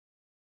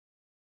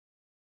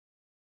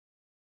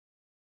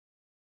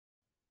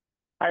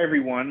Hi,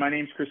 everyone. My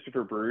name is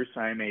Christopher Bruce.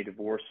 I'm a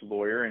divorce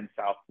lawyer in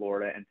South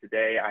Florida, and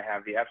today I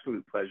have the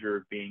absolute pleasure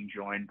of being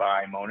joined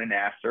by Mona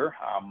Nasser.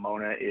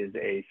 Mona is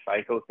a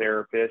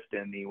psychotherapist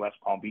in the West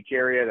Palm Beach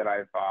area that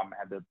I've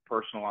had the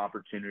personal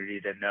opportunity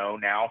to know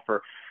now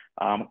for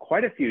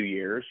quite a few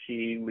years.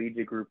 She leads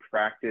a group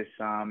practice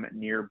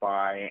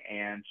nearby,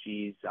 and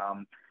she's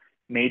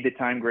made the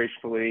time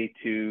gracefully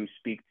to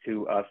speak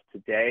to us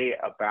today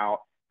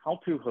about how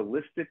to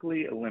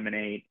holistically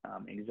eliminate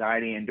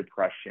anxiety and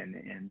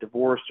depression in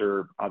divorce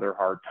or other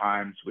hard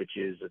times, which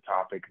is a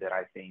topic that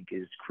I think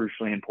is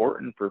crucially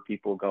important for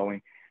people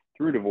going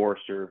through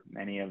divorce or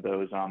many of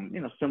those,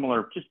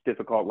 similar, just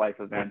difficult life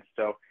events.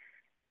 So,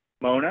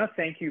 Mona,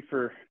 thank you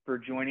for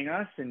joining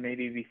us. And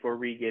maybe before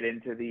we get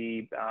into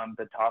the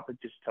topic,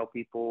 just tell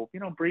people,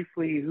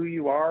 briefly who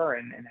you are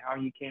and how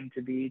you came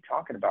to be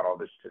talking about all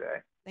this today.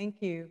 Thank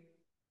you.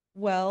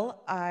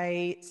 Well,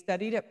 I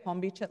studied at Palm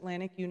Beach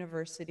Atlantic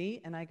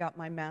University and I got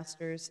my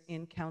master's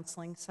in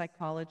counseling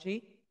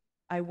psychology.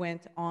 I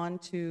went on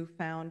to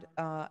found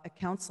a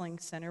counseling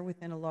center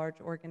within a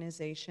large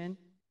organization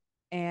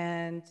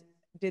and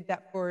did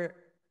that for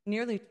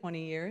nearly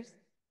 20 years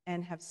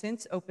and have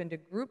since opened a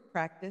group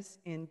practice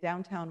in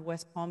downtown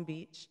West Palm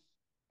Beach.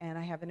 And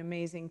I have an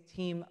amazing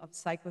team of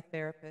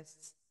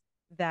psychotherapists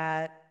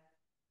that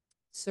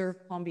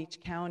serve Palm Beach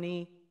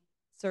County,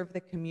 serve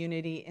the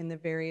community in the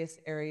various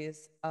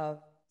areas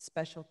of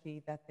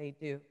specialty that they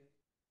do.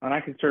 And I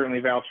can certainly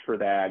vouch for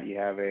that. You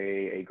have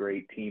a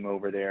great team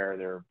over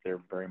there. They're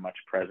very much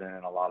present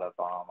in a lot of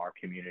our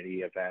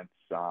community events,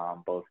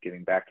 both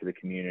giving back to the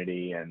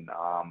community and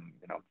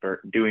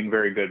doing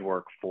very good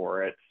work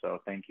for it. So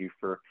thank you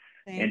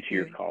and to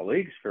your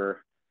colleagues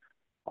for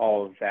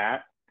all of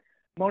that.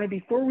 Mona,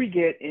 before we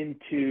get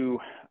into,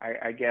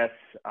 I guess,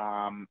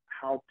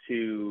 how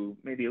to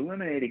maybe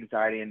eliminate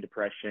anxiety and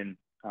depression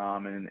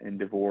and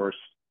divorce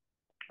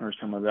or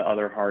some of the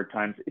other hard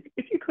times,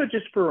 if you could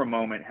just for a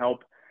moment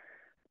help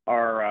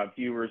our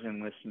viewers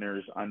and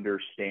listeners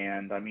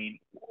understand, I mean,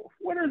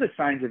 what are the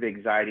signs of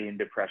anxiety and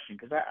depression?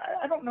 Because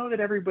I don't know that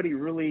everybody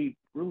really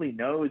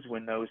knows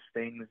when those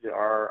things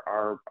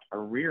are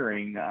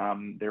rearing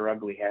their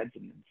ugly heads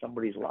in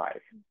somebody's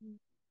life. Mm-hmm.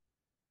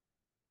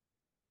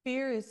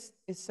 Fear is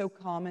so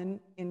common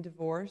in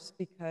divorce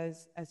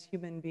because as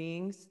human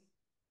beings,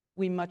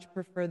 we much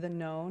prefer the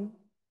known.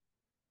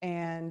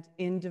 And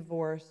in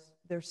divorce,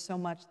 there's so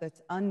much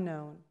that's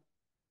unknown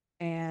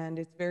and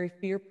it's very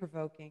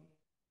fear-provoking.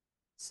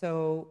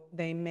 So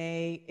they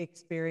may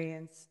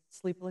experience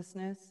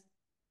sleeplessness.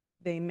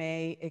 They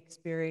may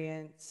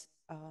experience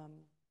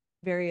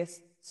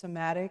various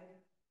somatic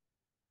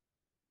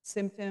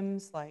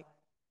symptoms like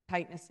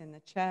tightness in the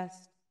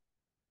chest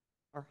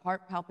or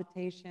heart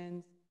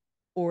palpitations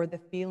or the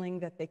feeling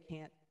that they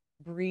can't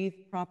breathe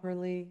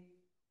properly.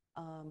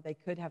 They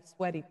could have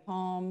sweaty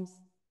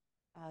palms.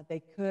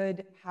 They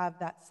could have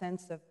that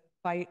sense of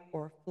fight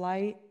or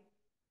flight,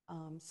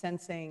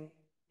 sensing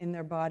in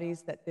their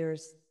bodies that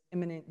there's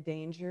imminent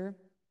danger,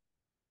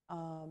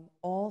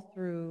 all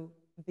through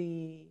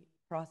the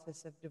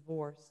process of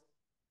divorce.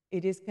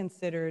 It is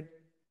considered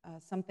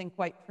something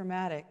quite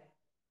traumatic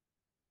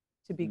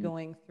to be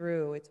going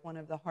through. It's one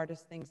of the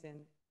hardest things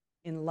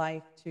in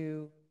life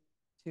to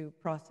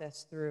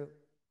process through.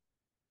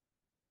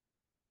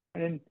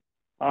 And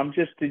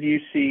did you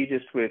see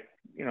just with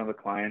the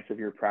clients of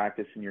your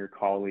practice and your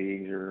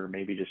colleagues, or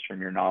maybe just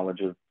from your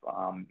knowledge of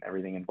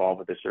everything involved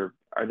with this, or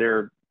are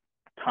there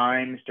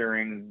times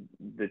during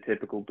the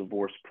typical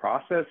divorce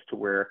process to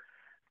where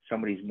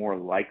somebody's more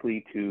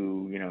likely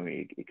to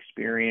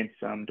experience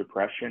some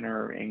depression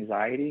or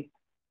anxiety?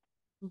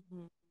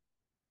 Mm-hmm.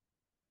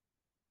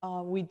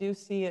 We do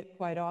see it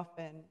quite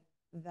often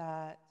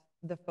that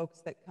the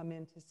folks that come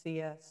in to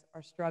see us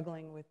are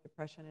struggling with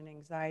depression and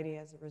anxiety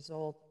as a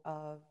result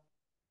of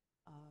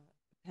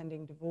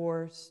pending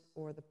divorce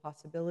or the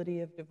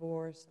possibility of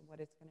divorce and what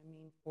it's going to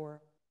mean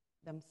for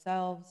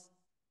themselves,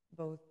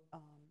 both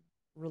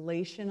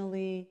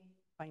relationally,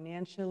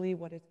 financially,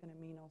 what it's going to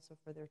mean also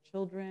for their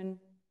children.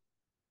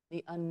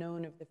 The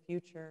unknown of the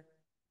future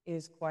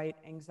is quite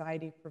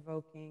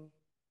anxiety-provoking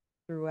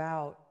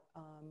throughout.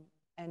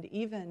 And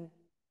even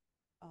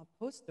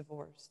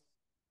post-divorce,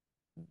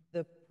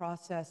 the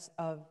process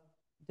of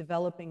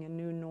developing a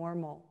new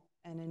normal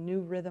and a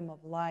new rhythm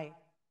of life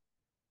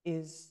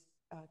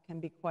can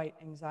be quite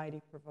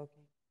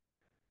anxiety-provoking.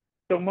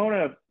 So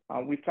Mona,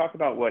 we've talked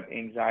about what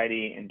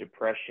anxiety and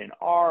depression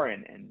are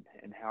and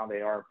how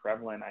they are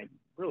prevalent,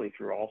 really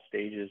through all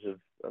stages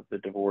of the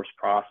divorce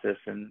process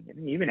and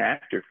even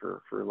after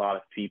for a lot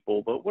of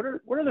people. But what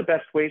are the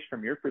best ways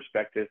from your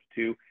perspective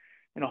to,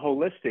 in a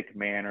holistic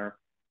manner,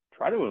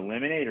 try to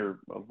eliminate or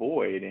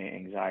avoid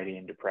anxiety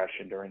and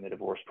depression during the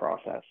divorce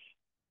process?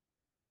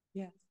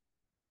 Yes,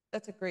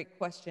 that's a great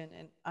question.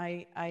 And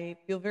I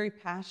feel very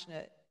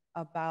passionate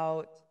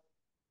about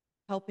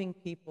helping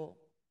people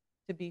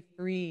to be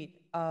freed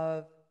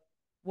of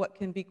what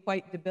can be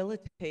quite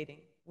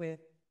debilitating with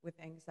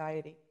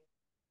anxiety.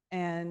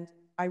 And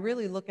I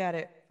really look at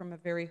it from a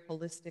very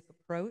holistic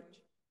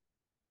approach.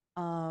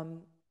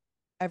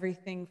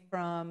 everything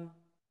from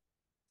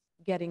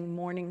getting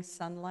morning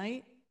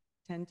sunlight,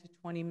 10 to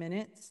 20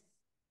 minutes,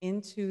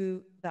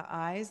 into the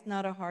eyes,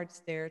 not a hard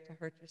stare to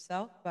hurt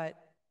yourself,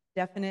 but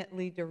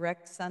definitely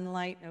direct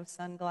sunlight, no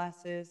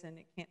sunglasses, and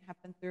it can't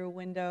happen through a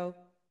window.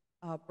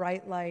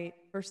 Bright light,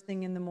 first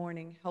thing in the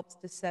morning, helps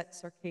to set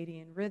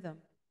circadian rhythm.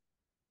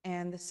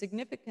 And the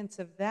significance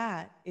of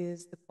that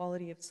is the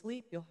quality of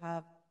sleep you'll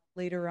have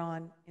later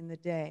on in the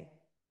day.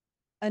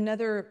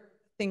 Another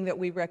thing that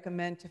we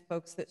recommend to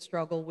folks that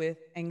struggle with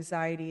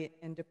anxiety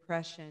and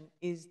depression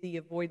is the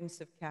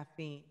avoidance of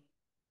caffeine.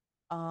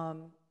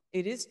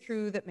 It is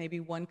true that maybe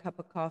 1 cup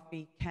of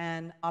coffee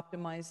can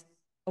optimize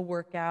a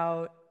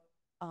workout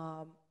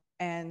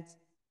and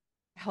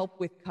help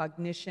with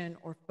cognition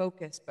or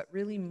focus, but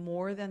really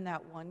more than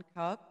that 1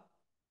 cup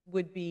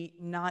would be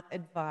not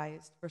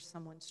advised for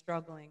someone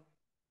struggling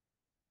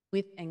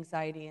with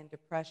anxiety and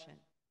depression.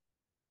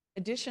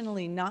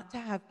 Additionally, not to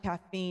have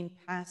caffeine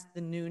past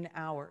the noon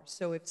hour.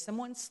 So if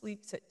someone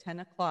sleeps at 10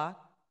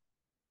 o'clock,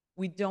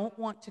 we don't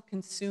want to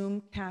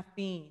consume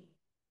caffeine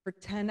for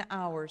 10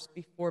 hours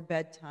before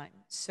bedtime.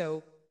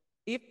 So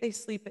if they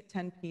sleep at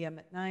 10 p.m.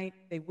 at night,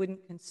 they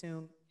wouldn't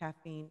consume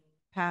caffeine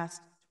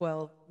past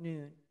 12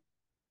 noon.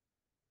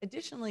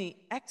 Additionally,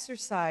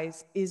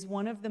 exercise is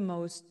one of the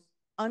most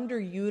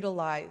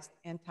underutilized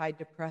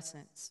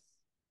antidepressants.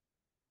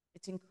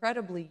 It's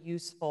incredibly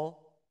useful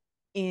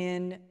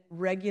in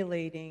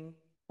regulating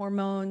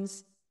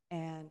hormones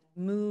and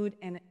mood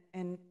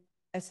and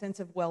a sense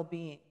of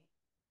well-being.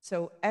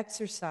 So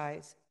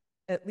exercise,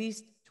 at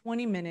least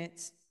 20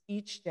 minutes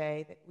each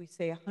day, that we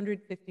say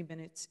 150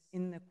 minutes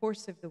in the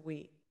course of the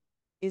week,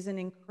 is an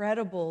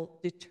incredible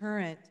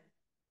deterrent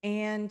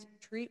and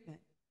treatment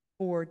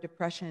for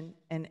depression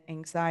and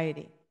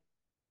anxiety.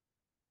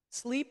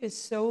 Sleep is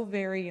so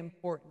very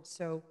important.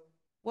 So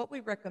what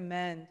we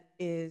recommend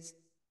is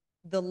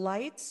the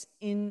lights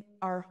in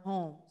our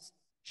homes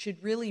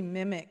should really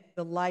mimic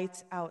the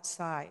lights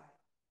outside.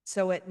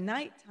 So at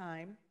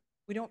nighttime,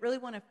 we don't really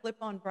want to flip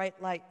on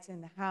bright lights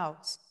in the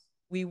house.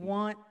 We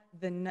want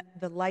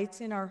the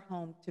lights in our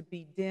home to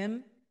be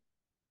dim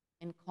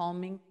and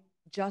calming,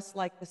 just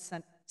like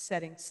the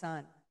setting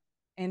sun.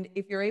 And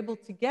if you're able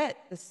to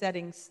get the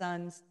setting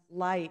sun's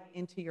light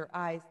into your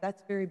eyes,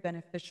 that's very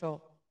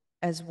beneficial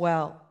as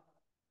well.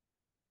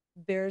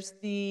 There's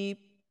the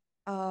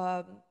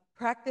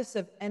practice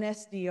of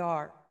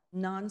NSDR,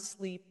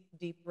 non-sleep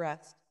deep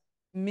rest.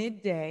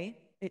 Midday,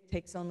 it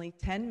takes only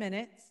 10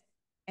 minutes,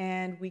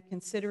 and we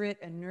consider it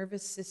a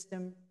nervous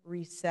system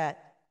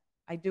reset.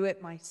 I do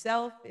it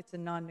myself. It's a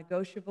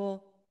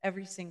non-negotiable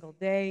every single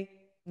day.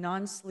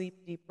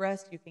 Non-sleep deep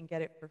rest, you can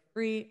get it for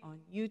free on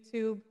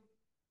YouTube.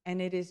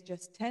 And it is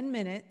just 10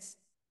 minutes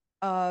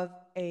of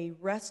a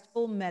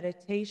restful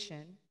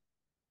meditation,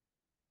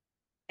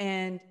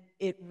 and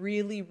it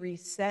really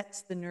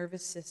resets the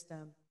nervous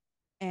system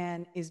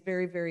and is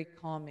very, very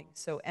calming.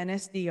 So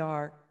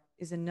NSDR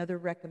is another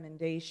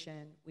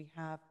recommendation we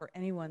have for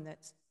anyone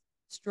that's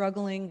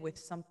struggling with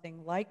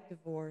something like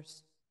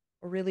divorce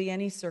or really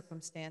any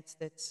circumstance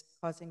that's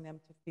causing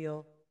them to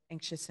feel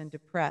anxious and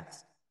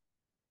depressed.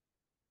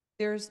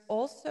 There's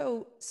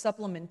also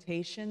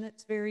supplementation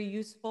that's very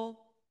useful.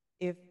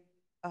 If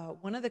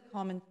one of the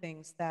common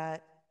things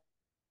that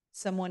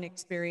someone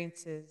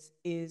experiences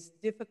is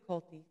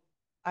difficulty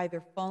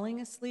either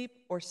falling asleep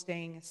or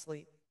staying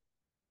asleep.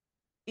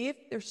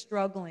 If they're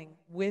struggling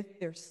with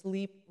their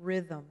sleep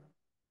rhythm,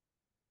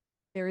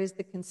 there is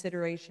the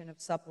consideration of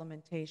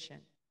supplementation.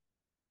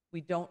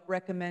 We don't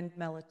recommend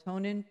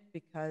melatonin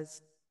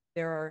because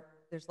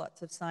there's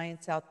lots of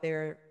science out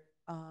there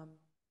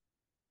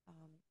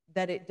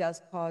that it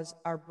does cause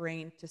our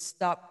brain to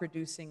stop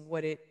producing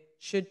what it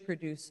should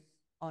produce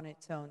on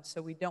its own.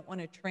 So we don't want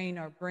to train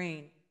our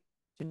brain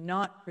to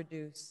not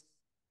produce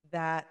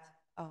that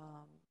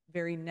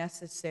very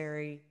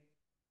necessary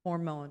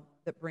hormone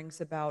that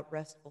brings about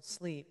restful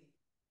sleep.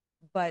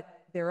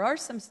 But there are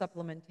some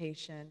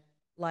supplementation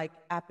like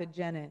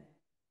apigenin,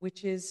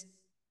 which is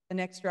an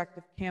extract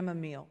of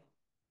chamomile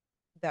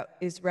that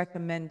is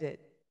recommended.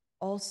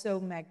 Also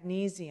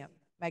magnesium.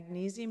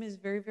 Magnesium is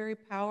very, very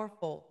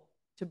powerful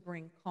to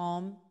bring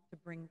calm, to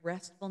bring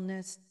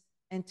restfulness,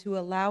 and to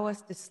allow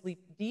us to sleep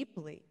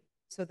deeply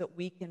so that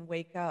we can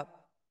wake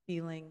up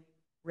feeling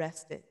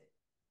rested.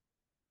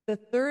 The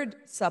third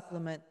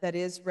supplement that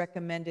is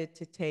recommended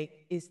to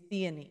take is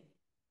theanine.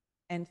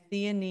 And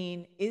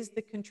theanine is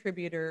the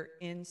contributor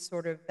in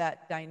sort of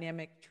that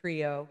dynamic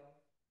trio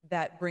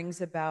that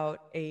brings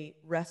about a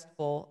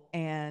restful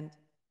and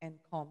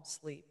calm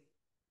sleep.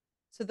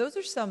 So those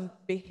are some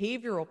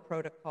behavioral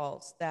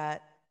protocols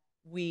that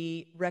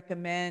we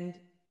recommend.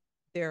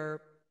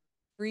 They're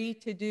free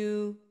to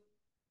do,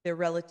 they're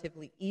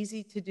relatively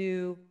easy to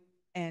do,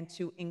 and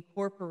to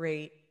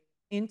incorporate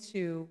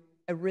into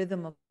a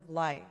rhythm of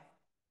life.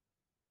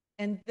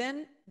 And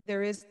then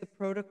there is the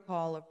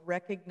protocol of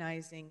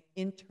recognizing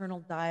internal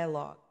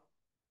dialogue.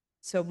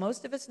 So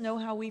most of us know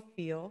how we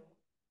feel.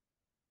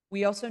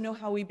 We also know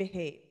how we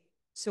behave.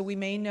 So we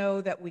may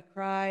know that we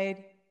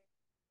cried,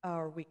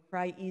 or we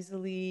cry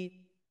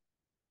easily,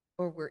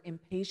 or we're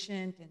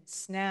impatient and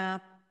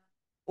snap,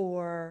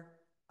 or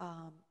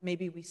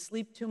maybe we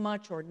sleep too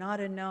much or not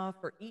enough,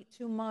 or eat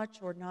too much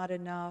or not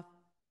enough.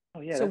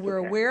 Oh, yeah, So that's we're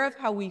okay. aware of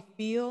how we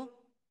feel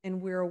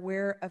and we're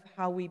aware of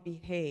how we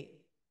behave.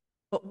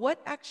 But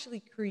what actually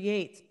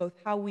creates both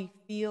how we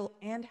feel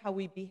and how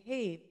we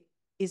behave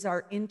is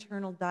our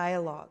internal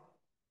dialogue,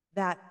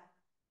 that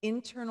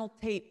internal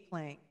tape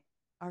playing,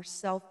 our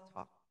self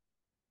talk.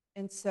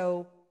 And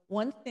so,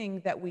 one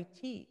thing that we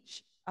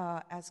teach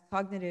as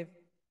cognitive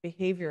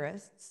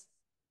behaviorists,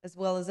 as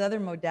well as other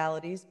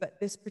modalities, but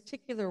this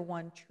particular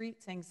one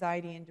treats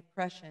anxiety and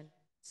depression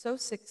so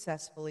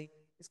successfully,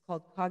 is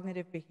called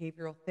cognitive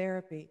behavioral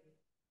therapy.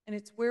 And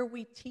it's where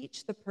we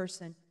teach the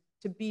person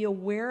to be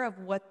aware of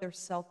what their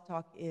self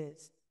talk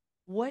is.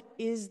 What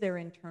is their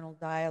internal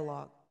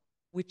dialogue,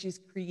 which is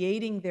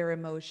creating their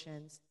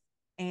emotions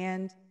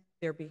and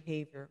their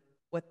behavior,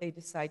 what they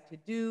decide to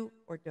do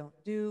or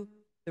don't do,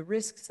 the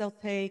risks they'll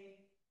take,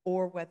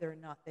 or whether or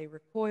not they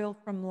recoil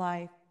from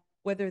life,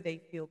 whether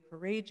they feel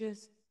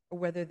courageous or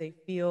whether they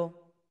feel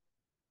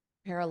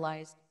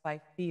paralyzed by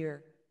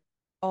fear,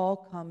 all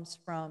comes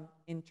from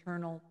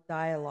internal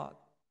dialogue.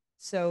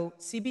 So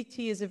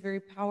CBT is a very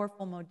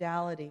powerful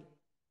modality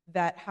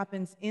that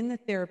happens in the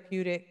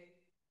therapeutic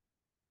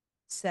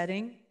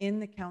setting, in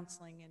the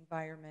counseling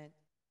environment,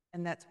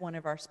 and that's one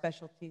of our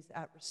specialties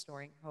at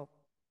Restoring Hope.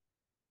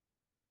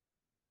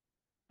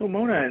 So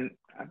Mona, and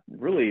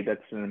really, that's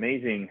an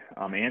amazing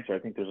answer. I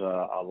think there's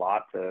a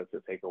lot to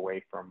take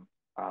away from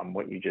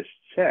what you just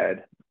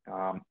said.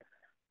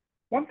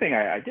 One thing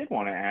I did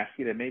want to ask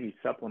you to maybe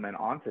supplement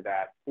onto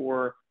that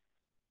for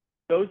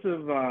those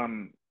of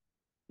the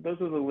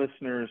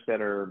listeners that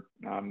are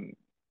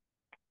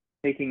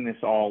taking this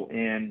all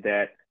in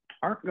that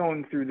aren't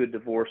going through the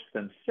divorce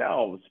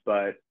themselves,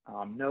 but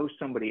know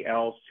somebody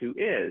else who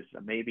is.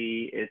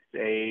 Maybe it's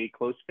a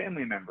close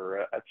family member,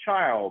 a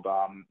child.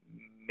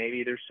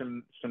 Maybe there's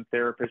some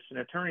therapists and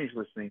attorneys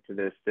listening to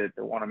this that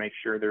want to make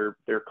sure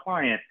their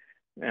client,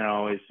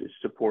 is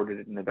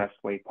supported in the best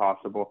way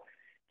possible.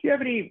 Do you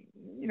have any,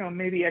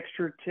 maybe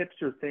extra tips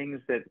or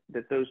things that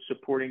those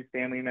supporting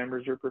family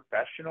members or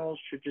professionals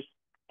should just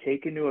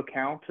take into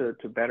account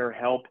to better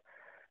help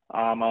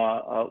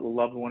a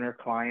loved one or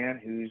client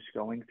who's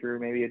going through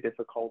maybe a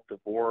difficult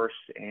divorce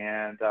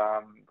and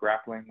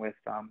grappling with,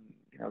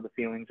 the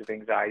feelings of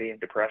anxiety and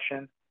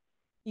depression?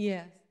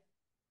 Yes.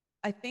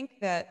 I think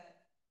that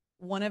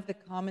one of the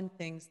common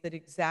things that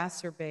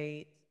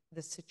exacerbate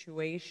the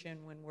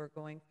situation when we're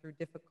going through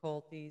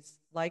difficulties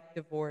like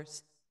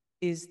divorce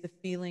is the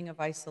feeling of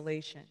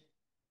isolation,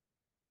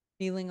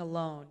 feeling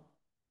alone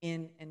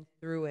in and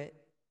through it.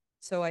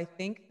 So I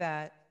think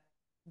that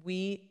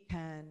we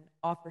can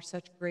offer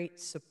such great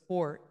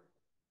support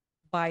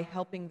by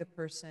helping the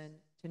person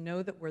to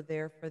know that we're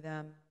there for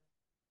them,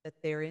 that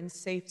they're in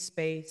safe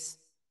space,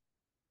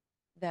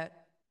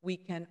 that we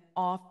can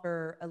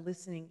offer a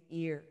listening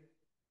ear.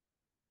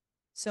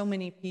 So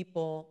many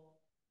people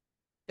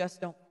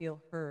just don't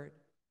feel heard.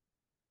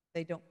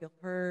 They don't feel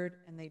heard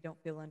and they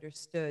don't feel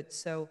understood.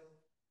 So,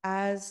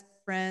 as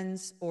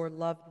friends or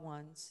loved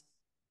ones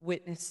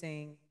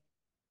witnessing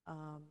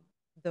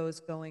those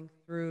going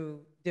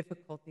through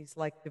difficulties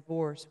like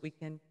divorce, we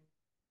can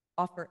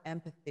offer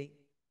empathy,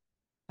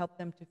 help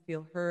them to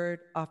feel heard,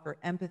 offer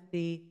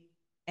empathy,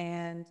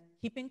 and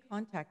keep in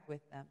contact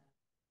with them.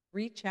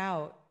 Reach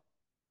out,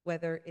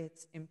 whether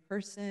it's in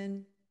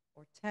person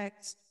or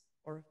text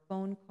or a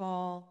phone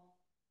call.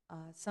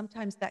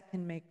 Sometimes that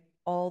can make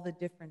all the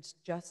difference,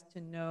 just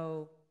to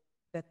know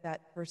that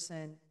that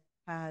person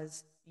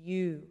has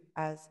you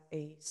as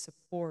a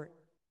support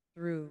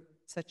through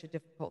such a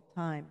difficult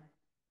time.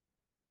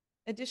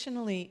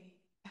 Additionally,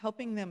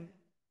 helping them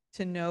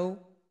to know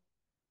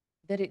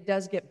that it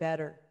does get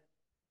better,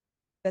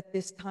 that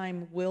this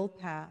time will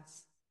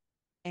pass,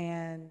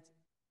 and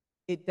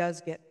it does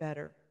get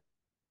better.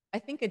 I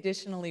think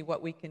additionally,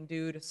 what we can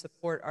do to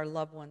support our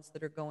loved ones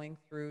that are going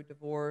through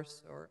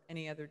divorce or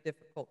any other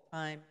difficult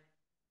time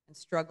and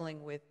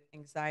struggling with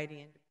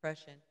anxiety and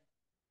depression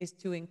is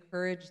to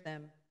encourage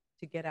them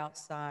to get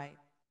outside,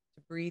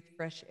 to breathe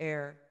fresh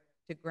air,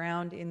 to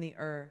ground in the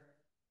earth,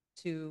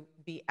 to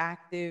be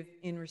active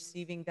in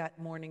receiving that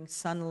morning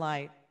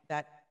sunlight,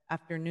 that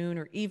afternoon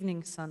or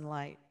evening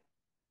sunlight.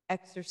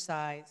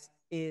 Exercise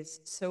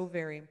is so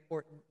very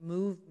important.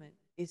 Movement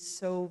is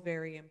so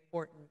very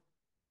important.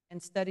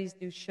 And studies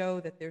do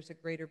show that there's a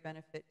greater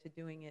benefit to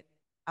doing it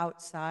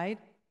outside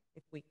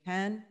if we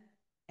can,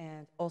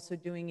 and also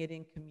doing it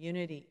in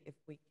community if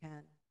we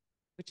can,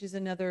 which is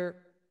another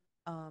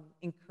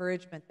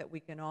encouragement that we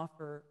can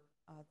offer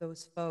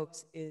those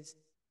folks, is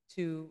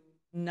to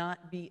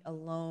not be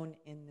alone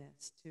in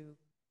this, to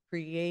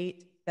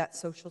create that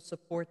social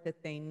support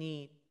that they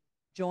need.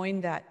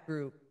 Join that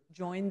group,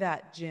 join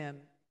that gym,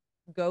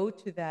 go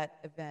to that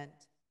event.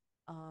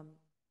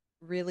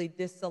 Really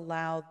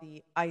disallow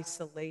the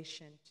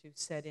isolation to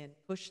set in.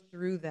 Push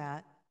through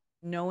that,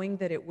 knowing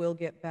that it will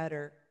get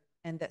better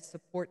and that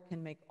support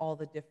can make all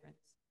the difference.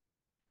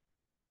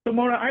 So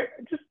Mona, I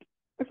just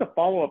as a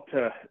follow-up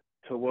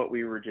to to what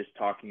we were just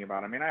talking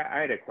about, I mean,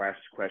 I had a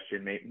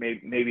question.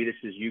 Maybe this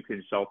is you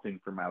consulting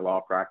for my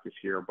law practice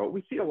here, but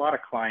we see a lot of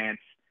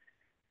clients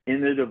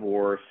in the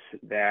divorce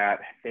that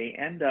they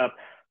end up,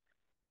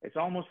 it's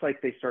almost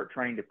like they start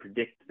trying to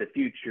predict the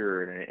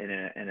future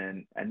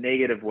in a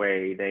negative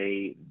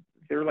way.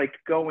 They're like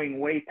going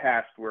way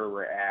past where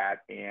we're at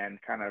and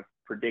kind of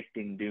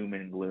predicting doom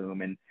and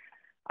gloom. And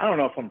I don't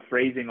know if I'm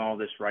phrasing all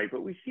this right,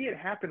 but we see it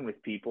happen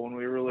with people, and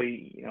we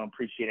really,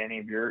 appreciate any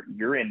of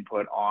your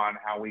input on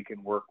how we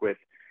can work with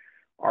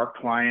our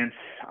clients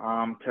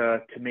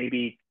to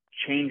maybe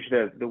change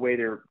the way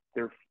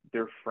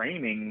they're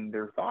framing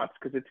their thoughts,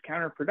 because it's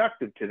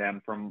counterproductive to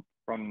them from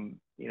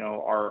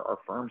our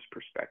firm's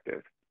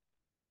perspective.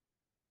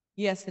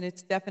 Yes, and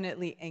it's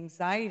definitely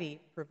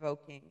anxiety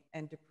provoking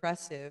and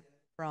depressive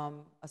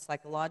from a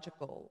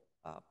psychological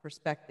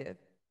perspective.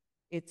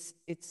 It's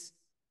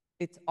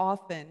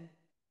often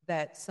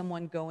that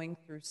someone going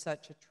through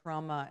such a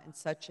trauma and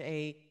such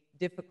a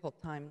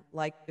difficult time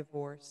like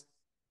divorce,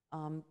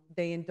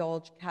 they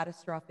indulge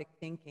catastrophic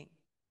thinking.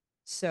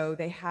 So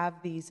they have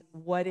these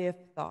what if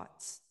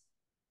thoughts.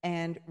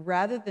 And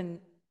rather than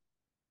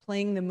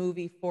playing the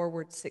movie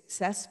forward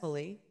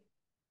successfully,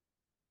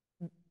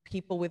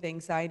 people with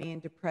anxiety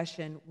and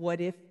depression,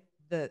 what if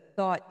the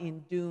thought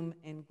in doom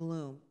and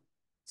gloom?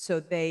 So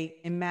they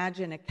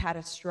imagine a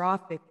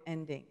catastrophic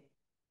ending,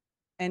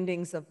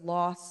 endings of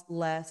loss,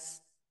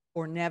 less,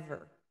 or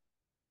never.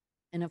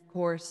 And of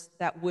course,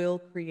 that will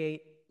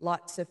create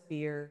lots of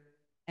fear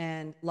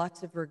and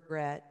lots of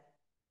regret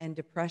and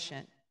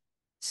depression.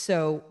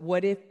 So,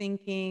 what if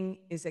thinking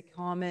is a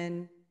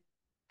common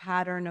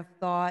pattern of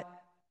thought?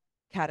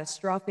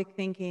 Catastrophic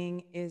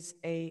thinking is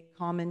a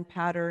common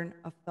pattern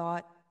of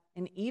thought,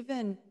 and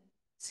even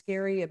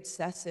scary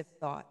obsessive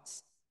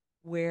thoughts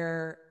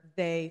where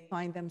they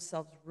find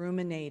themselves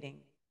ruminating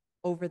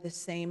over the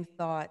same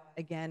thought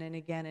again and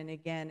again and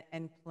again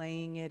and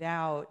playing it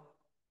out,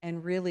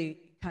 and really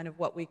kind of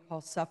what we call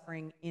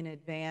suffering in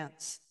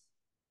advance.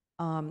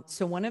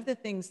 So one of the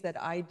things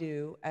that I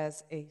do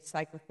as a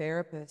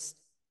psychotherapist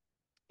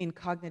in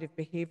cognitive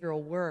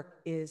behavioral work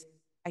is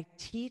I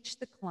teach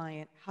the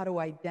client how to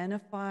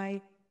identify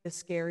the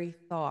scary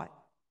thought.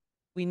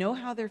 We know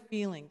how they're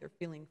feeling. They're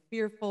feeling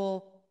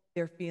fearful,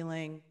 they're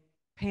feeling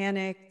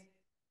panicked,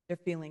 they're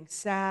feeling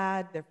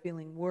sad, they're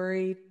feeling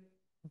worried,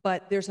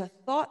 but there's a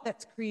thought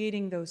that's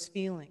creating those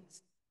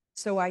feelings.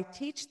 So I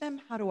teach them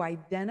how to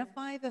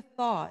identify the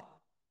thought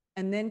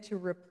and then to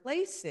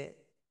replace it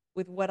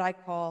with what I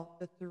call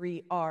the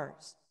 3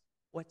 R's.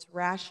 What's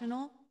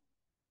rational,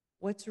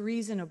 what's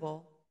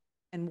reasonable,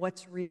 and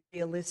what's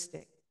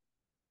realistic.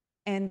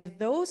 And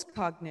those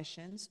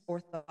cognitions or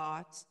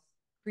thoughts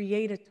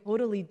create a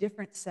totally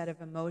different set of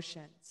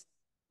emotions,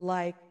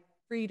 like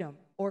freedom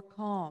or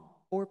calm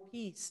or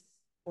peace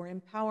or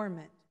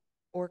empowerment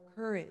or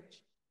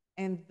courage.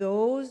 And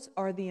those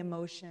are the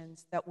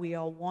emotions that we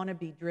all want to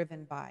be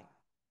driven by.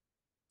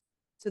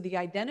 So the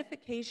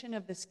identification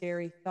of the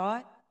scary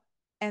thought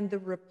and the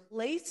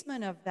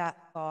replacement of that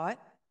thought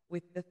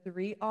with the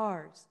 3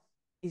 R's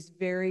is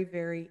very,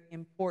 very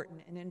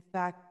important, and in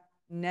fact,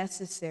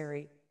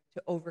 necessary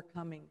to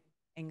overcoming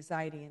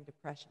anxiety and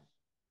depression.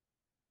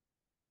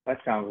 That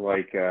sounds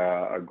like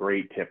a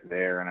great tip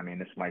there. And I mean,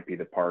 this might be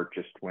the part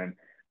just when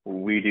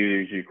we do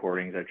these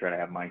recordings, I try to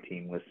have my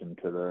team listen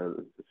to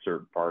the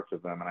certain parts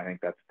of them. And I think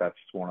that's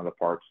one of the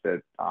parts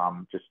that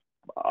just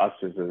us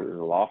as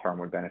a law firm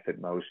would benefit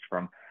most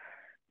from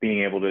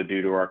being able to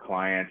do to our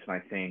clients. And I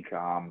think,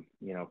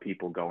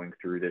 people going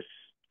through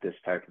this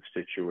type of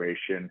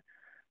situation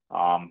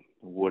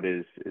would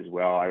as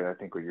well. I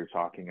think what you're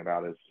talking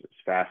about is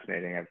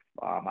fascinating.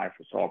 I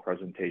saw a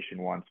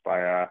presentation once by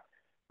a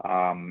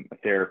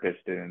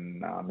therapist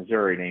in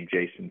Missouri named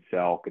Jason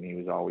Selk, and he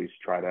was always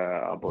try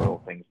to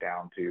boil things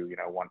down to,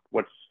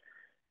 what's,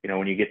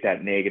 when you get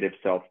that negative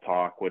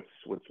self-talk,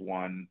 what's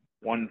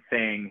one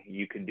thing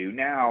you can do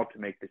now to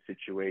make the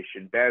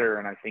situation better.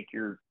 And I think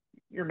you're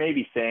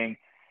maybe saying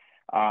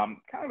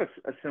kind of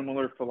a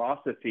similar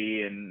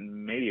philosophy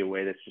in maybe a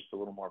way that's just a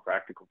little more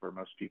practical for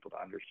most people to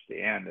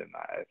understand. And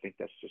I think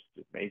that's just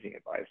amazing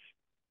advice.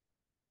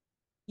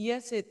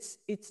 Yes, it's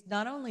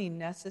not only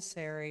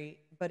necessary,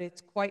 but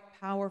it's quite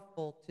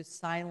powerful to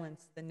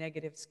silence the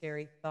negative,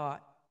 scary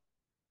thought.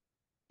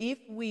 If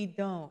we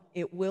don't,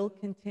 it will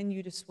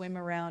continue to swim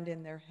around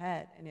in their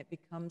head, and it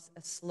becomes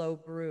a slow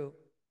brew.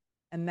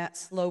 And that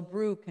slow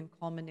brew can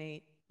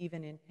culminate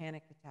even in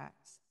panic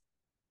attacks.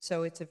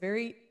 So it's a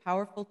very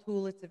powerful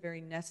tool. It's a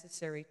very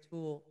necessary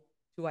tool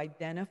to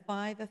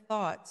identify the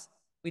thoughts.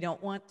 We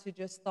don't want to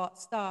just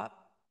thought stop,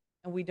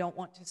 and we don't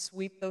want to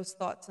sweep those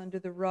thoughts under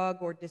the rug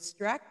or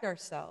distract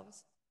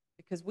ourselves,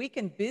 because we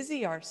can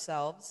busy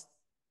ourselves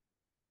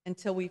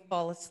until we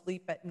fall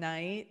asleep at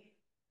night,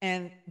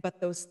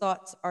 but those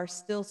thoughts are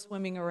still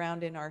swimming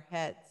around in our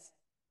heads.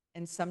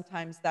 And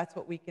sometimes that's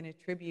what we can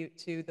attribute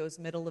to those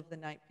middle of the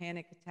night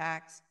panic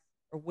attacks,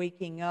 or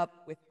waking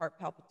up with heart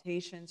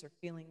palpitations, or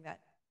feeling that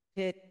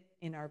pit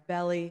in our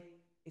belly.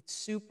 It's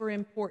super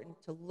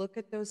important to look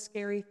at those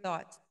scary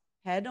thoughts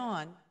head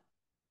on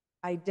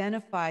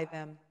identify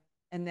them,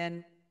 and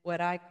then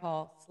what I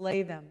call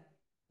slay them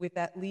with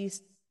at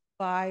least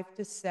 5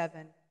 to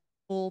 7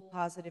 full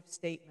positive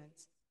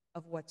statements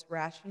of what's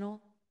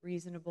rational,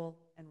 reasonable,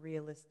 and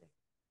realistic.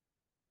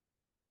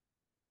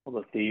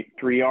 Well, the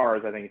three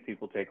R's, I think if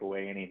people take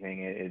away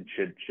anything, it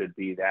should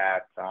be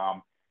that. Yeah.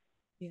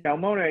 Now,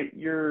 Mona,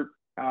 your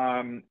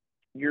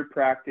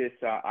practice,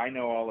 I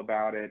know all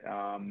about it,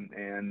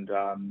 and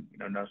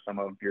know some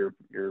of your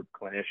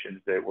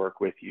clinicians that work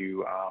with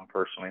you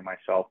personally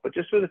myself. But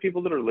just for the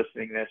people that are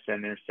listening to this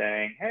and they're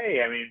saying,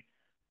 hey, I mean,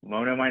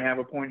 Mona might have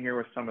a point here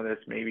with some of this.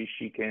 Maybe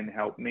she can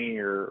help me,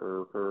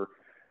 or her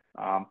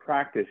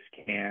practice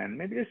can.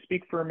 Maybe just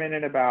speak for a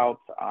minute about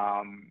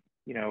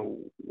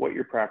what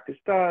your practice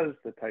does,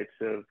 the types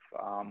of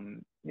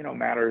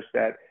matters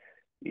that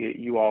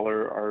you all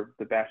are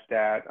the best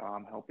at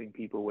helping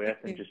people with,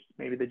 and just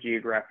maybe the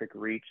geographic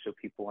reach so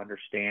people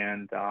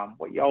understand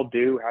what y'all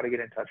do, how to get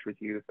in touch with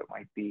you if it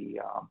might be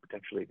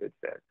potentially a good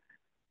fit.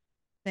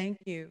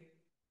 Thank you.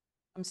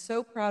 I'm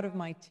so proud of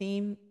my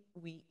team.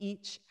 We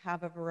each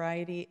have a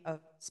variety of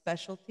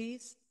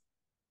specialties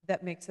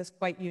that makes us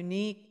quite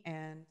unique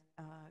and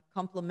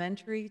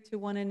complementary to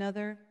one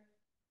another,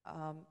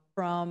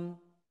 from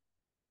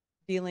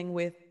dealing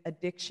with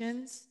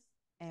addictions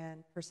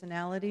and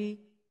personality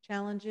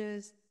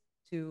challenges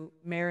to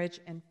marriage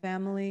and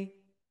family.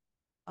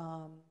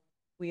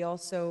 We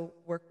also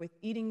work with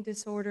eating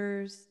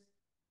disorders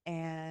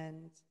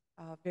and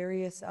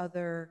various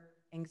other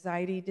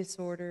anxiety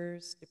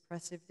disorders,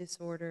 depressive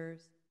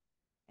disorders.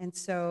 And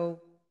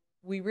so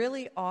we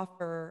really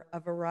offer a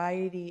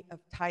variety of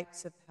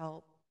types of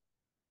help,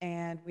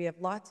 and we have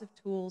lots of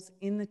tools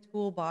in the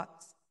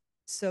toolbox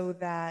so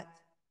that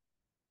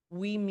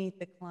we meet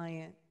the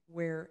client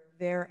where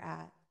they're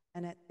at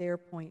and at their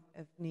point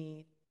of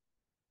need.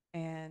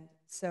 And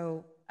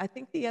so I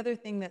think the other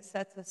thing that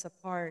sets us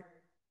apart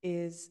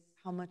is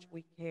how much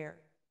we care.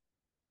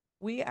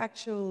 We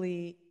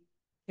actually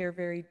care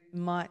very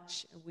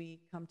much. We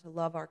come to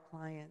love our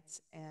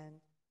clients, and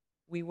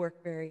we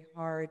work very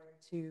hard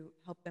to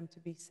help them to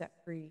be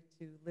set free,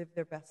 to live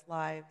their best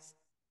lives,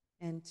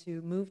 and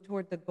to move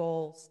toward the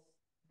goals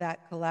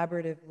that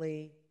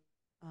collaboratively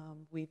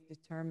we've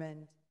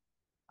determined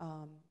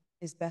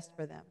is best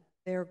for them,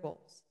 their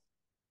goals.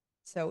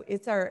 So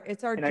it's our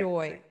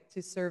joy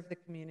to serve the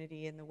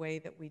community in the way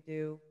that we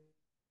do.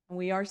 And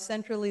we are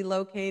centrally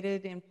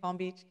located in Palm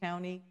Beach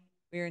County.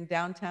 We're in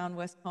downtown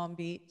West Palm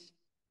Beach.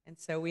 And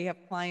so we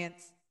have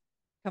clients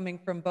coming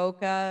from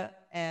Boca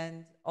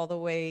and all the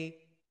way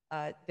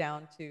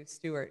down to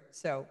Stewart.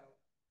 So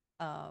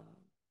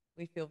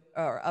we feel,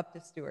 or up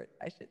to Stewart,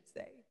 I should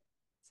say.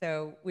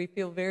 So we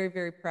feel very,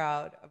 very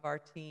proud of our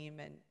team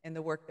and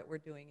the work that we're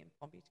doing in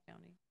Palm Beach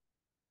County.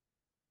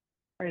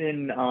 Right,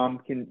 and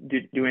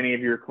do any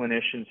of your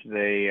clinicians, do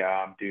they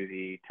do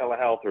the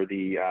telehealth or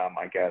the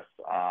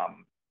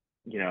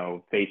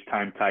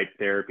FaceTime type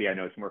therapy? I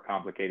know it's more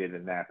complicated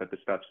than that, but the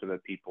stuff so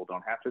that people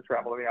don't have to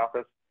travel to the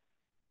office.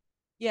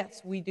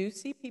 Yes, we do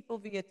see people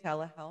via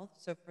telehealth.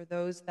 So for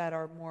those that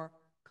are more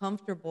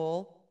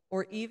comfortable,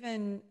 or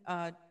even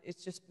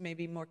it's just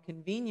maybe more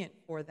convenient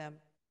for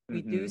them,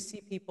 we do see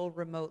people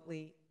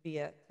remotely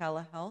via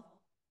telehealth,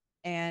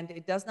 and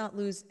it does not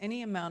lose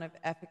any amount of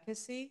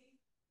efficacy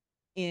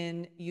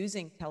in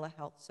using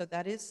telehealth. So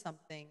that is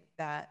something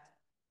that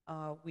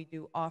we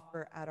do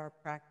offer at our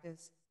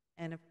practice,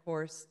 and of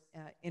course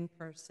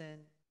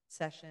in-person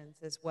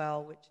sessions as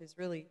well, which is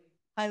really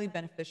highly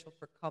beneficial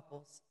for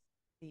couples,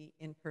 the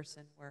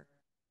in-person work.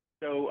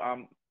 So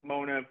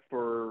Mona,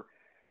 for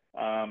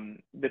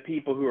the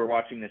people who are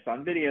watching this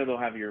on video, they'll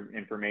have your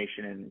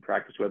information and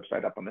practice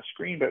website up on the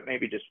screen, but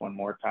maybe just one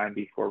more time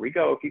before we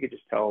go, if you could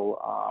just tell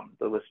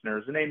the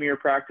listeners the name of your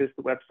practice,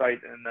 the website,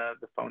 and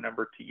the phone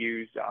number to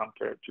use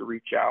to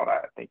reach out.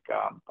 I think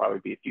probably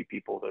be a few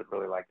people that would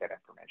really like that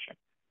information.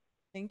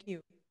 Thank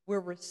you. We're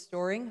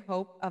Restoring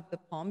Hope of the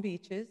Palm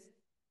Beaches,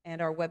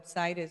 and our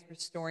website is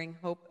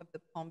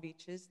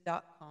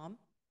restoringhopeofthepalmbeaches.com.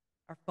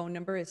 Our phone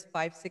number is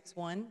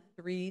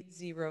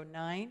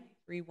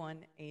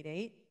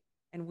 561-309-3188.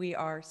 And we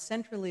are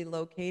centrally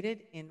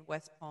located in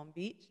West Palm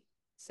Beach,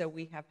 so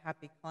we have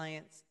happy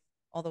clients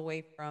all the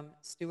way from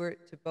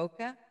Stewart to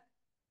Boca.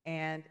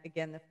 And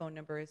again, the phone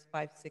number is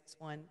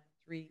 561-309-3188.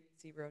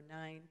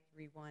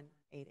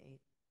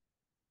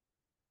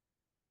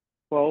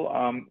 Well,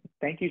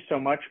 thank you so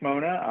much,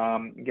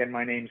 Mona. Again,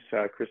 my name's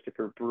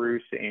Christopher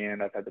Bruce,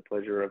 and I've had the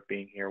pleasure of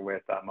being here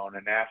with Mona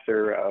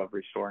Nasser of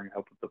Restoring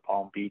Hope of the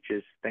Palm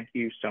Beaches. Thank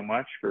you so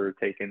much for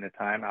taking the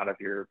time out of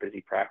your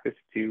busy practice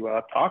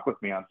to talk with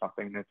me on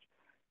something that's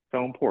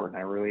so important.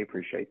 I really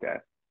appreciate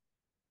that.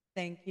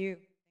 Thank you.